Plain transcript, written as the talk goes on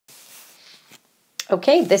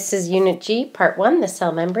Okay, this is Unit G, Part 1, the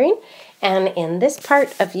cell membrane. And in this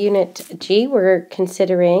part of Unit G, we're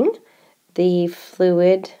considering the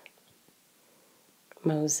fluid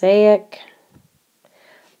mosaic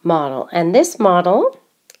model. And this model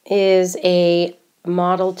is a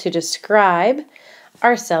model to describe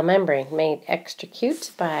our cell membrane, made extra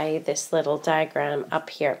cute by this little diagram up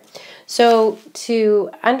here. So to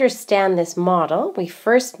understand this model, we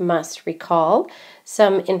first must recall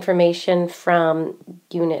some information from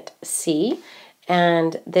Unit C,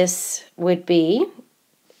 and this would be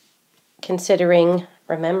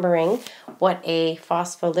remembering what a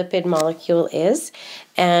phospholipid molecule is.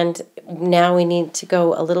 And now we need to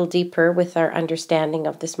go a little deeper with our understanding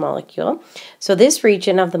of this molecule. So this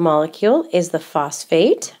region of the molecule is the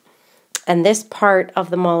phosphate, and this part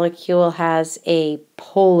of the molecule has a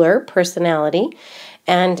polar personality.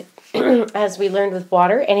 And as we learned with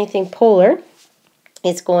water, anything polar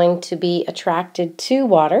is going to be attracted to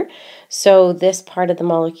water. So this part of the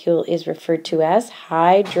molecule is referred to as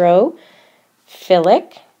hydrophilic.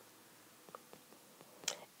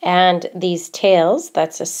 And these tails,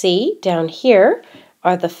 that's a C, down here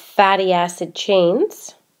are the fatty acid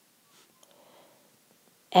chains.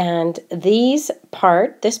 And this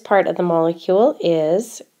part of the molecule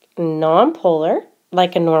is nonpolar,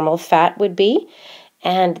 like a normal fat would be.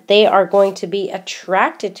 And they are going to be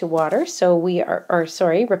attracted to water. So we are,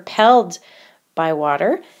 repelled by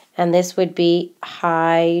water. And this would be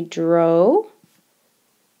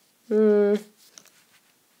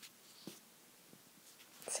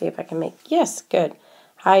see if I can make, yes, good.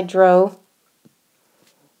 Hydrophobic.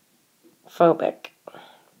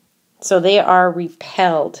 So they are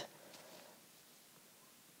repelled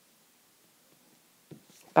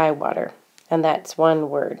by water. And that's one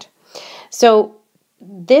word. So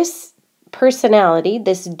this personality,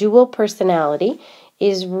 this dual personality,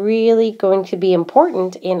 is really going to be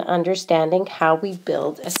important in understanding how we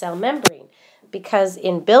build a cell membrane. Because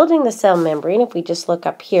in building the cell membrane, if we just look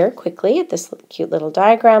up here quickly at this cute little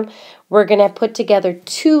diagram, we're going to put together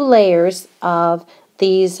two layers of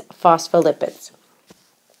these phospholipids.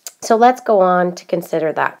 So let's go on to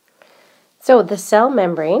consider that. So the cell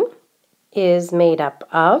membrane is made up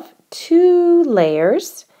of two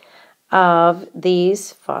layers of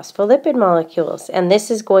these phospholipid molecules, and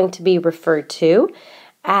this is going to be referred to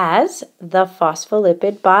as the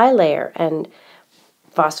phospholipid bilayer. And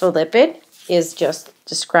phospholipid is just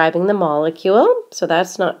describing the molecule, so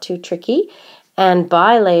that's not too tricky. And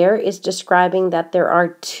bilayer is describing that there are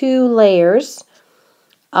two layers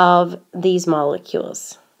of these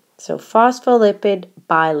molecules. So phospholipid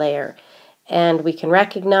bilayer. And we can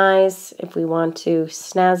recognize, if we want to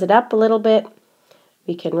snazz it up a little bit,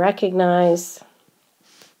 we can recognize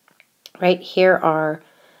right here are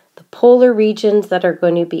the polar regions that are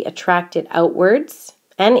going to be attracted outwards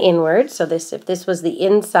and inwards. So if this was the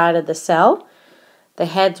inside of the cell, the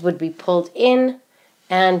heads would be pulled in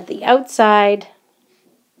and the outside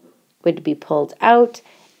would be pulled out,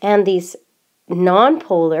 and these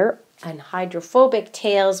nonpolar and hydrophobic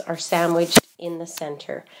tails are sandwiched in the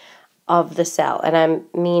center of the cell, and I'm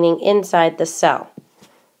meaning inside the cell.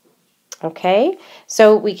 Okay,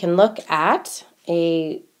 so we can look at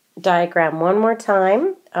a diagram one more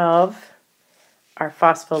time of our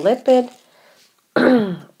phospholipid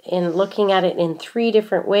in looking at it in three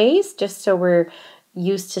different ways, just so we're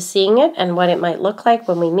used to seeing it and what it might look like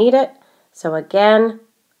when we meet it. So again,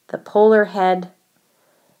 the polar head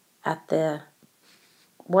at the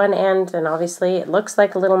one end, and obviously it looks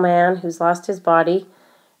like a little man who's lost his body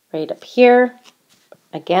right up here.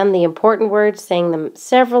 Again, the important words, saying them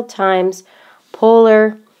several times,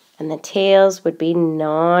 polar, and the tails would be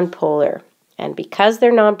nonpolar. And because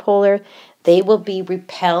they're nonpolar, they will be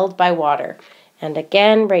repelled by water. And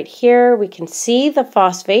again, right here, we can see the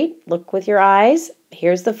phosphate. Look with your eyes.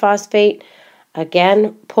 Here's the phosphate.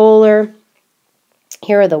 Again, polar.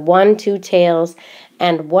 Here are the 1, 2 tails.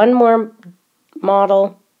 And one more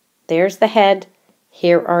model. There's the head.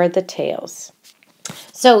 Here are the tails.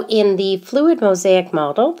 So in the fluid mosaic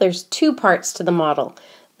model, there's two parts to the model.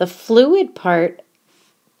 The fluid part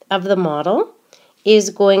of the model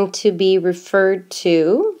is going to be referring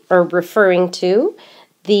to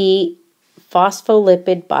the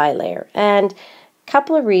phospholipid bilayer. And a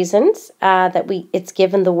couple of reasons that it's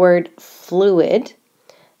given the word fluid.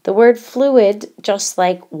 The word fluid, just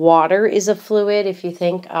like water is a fluid, if you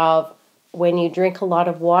think of when you drink a lot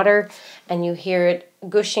of water and you hear it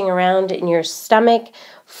gushing around in your stomach,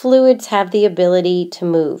 fluids have the ability to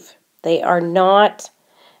move. They are not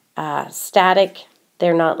static.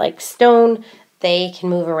 They're not like stone. They can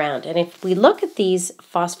move around. And if we look at these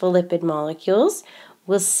phospholipid molecules,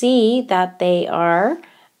 we'll see that they are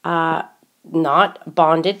not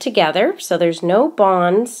bonded together. So there's no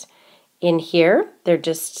bonds in here. They're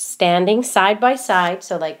just standing side by side.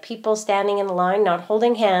 So like people standing in a line, not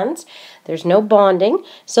holding hands. There's no bonding.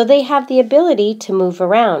 So they have the ability to move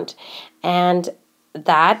around. And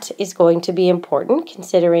that is going to be important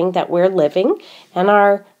considering that we're living and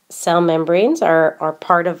our cell membranes are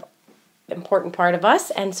important part of us.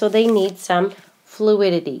 And so they need some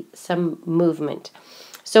fluidity, some movement.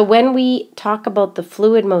 So when we talk about the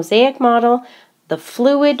fluid mosaic model, the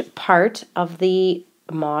fluid part of the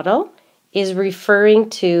model is referring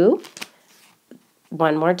to,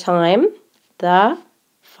 one more time, the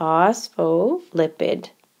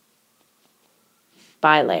phospholipid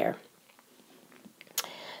bilayer.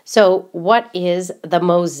 So what is the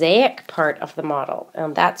mosaic part of the model?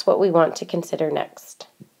 And that's what we want to consider next.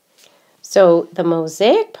 So the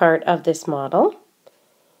mosaic part of this model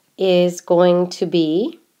is going to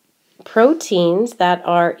be proteins that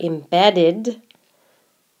are embedded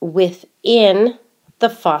within the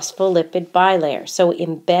phospholipid bilayer. So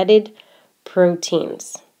embedded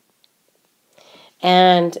proteins.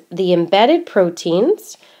 And the embedded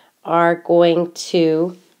proteins are going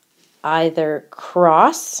to either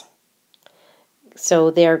cross, so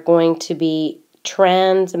they're going to be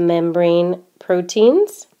transmembrane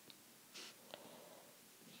proteins,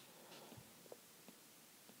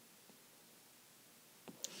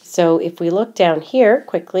 so if we look down here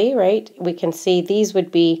quickly, right, we can see these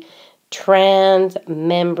would be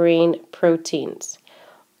transmembrane proteins.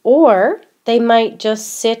 Or they might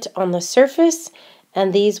just sit on the surface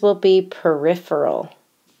and these will be peripheral.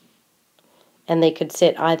 And they could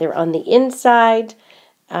sit either on the inside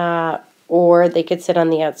or they could sit on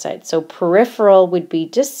the outside. So peripheral would be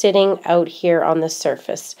just sitting out here on the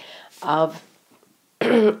surface of,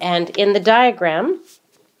 and in the diagram,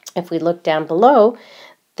 if we look down below,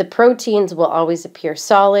 the proteins will always appear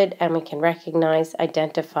solid and we can recognize,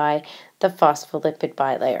 identify the phospholipid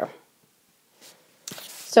bilayer.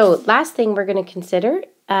 So last thing we're going to consider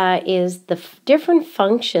is the different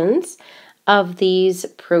functions of these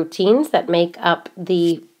proteins that make up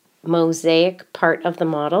the mosaic part of the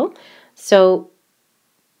model. So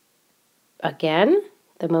again,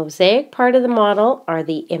 the mosaic part of the model are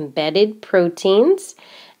the embedded proteins,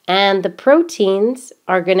 and the proteins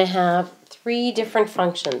are going to have three different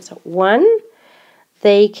functions. One,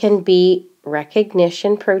 they can be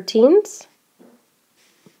recognition proteins,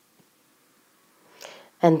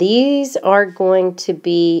 and these are going to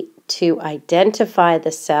be to identify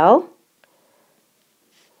the cell.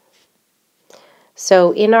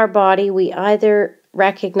 So in our body, we either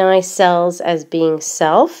recognize cells as being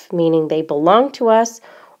self, meaning they belong to us,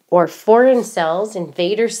 or foreign cells,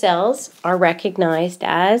 invader cells, are recognized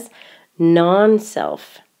as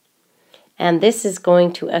non-self. And this is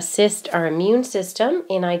going to assist our immune system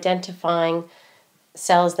in identifying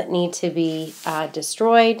cells that need to be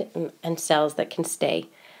destroyed and cells that can stay.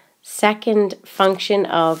 Second function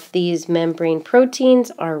of these membrane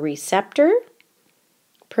proteins are receptor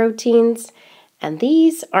proteins, and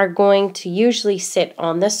these are going to usually sit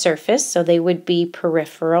on the surface, so they would be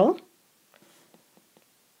peripheral.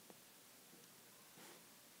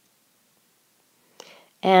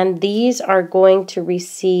 And these are going to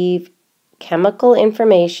receive chemical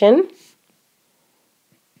information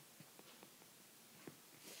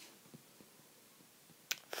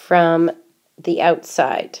from the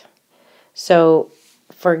outside. So,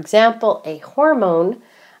 for example, a hormone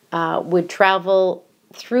would travel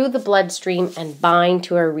through the bloodstream and bind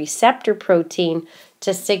to a receptor protein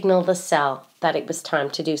to signal the cell that it was time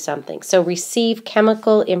to do something. So receive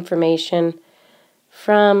chemical information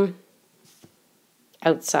from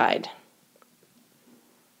outside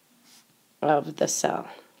of the cell.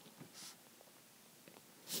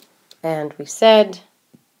 And we said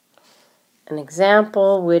an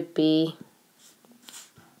example would be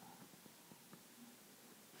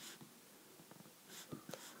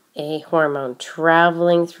a hormone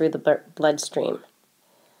traveling through the bloodstream.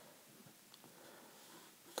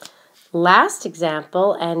 Last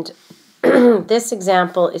example, and this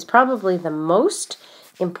example is probably the most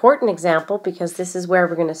important example because this is where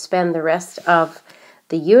we're going to spend the rest of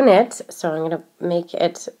the unit. So I'm going to make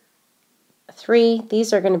it 3.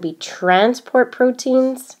 These are going to be transport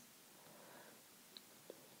proteins.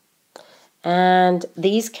 And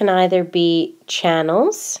these can either be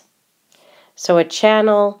channels. So a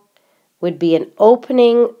channel would be an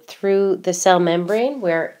opening through the cell membrane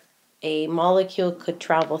where a molecule could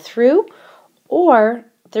travel through, or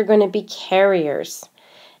they're going to be carriers.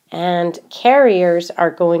 And carriers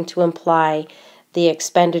are going to imply the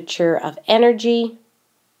expenditure of energy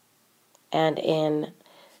And in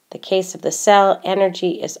the case of the cell,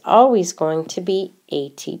 energy is always going to be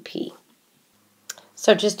ATP.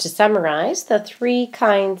 So just to summarize, the three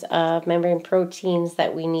kinds of membrane proteins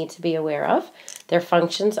that we need to be aware of, their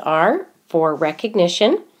functions are for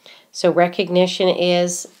recognition. So recognition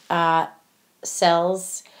is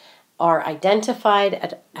cells are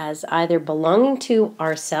identified as either belonging to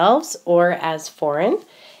ourselves or as foreign.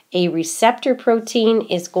 A receptor protein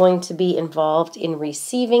is going to be involved in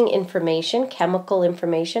receiving information, chemical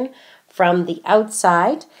information, from the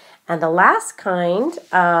outside. And the last kind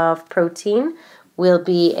of protein will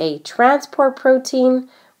be a transport protein,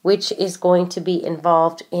 which is going to be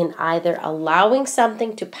involved in either allowing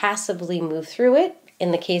something to passively move through it,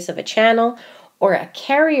 in the case of a channel, or a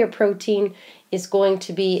carrier protein is going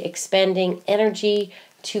to be expending energy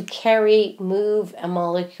to move a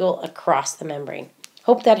molecule across the membrane.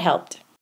 Hope that helped.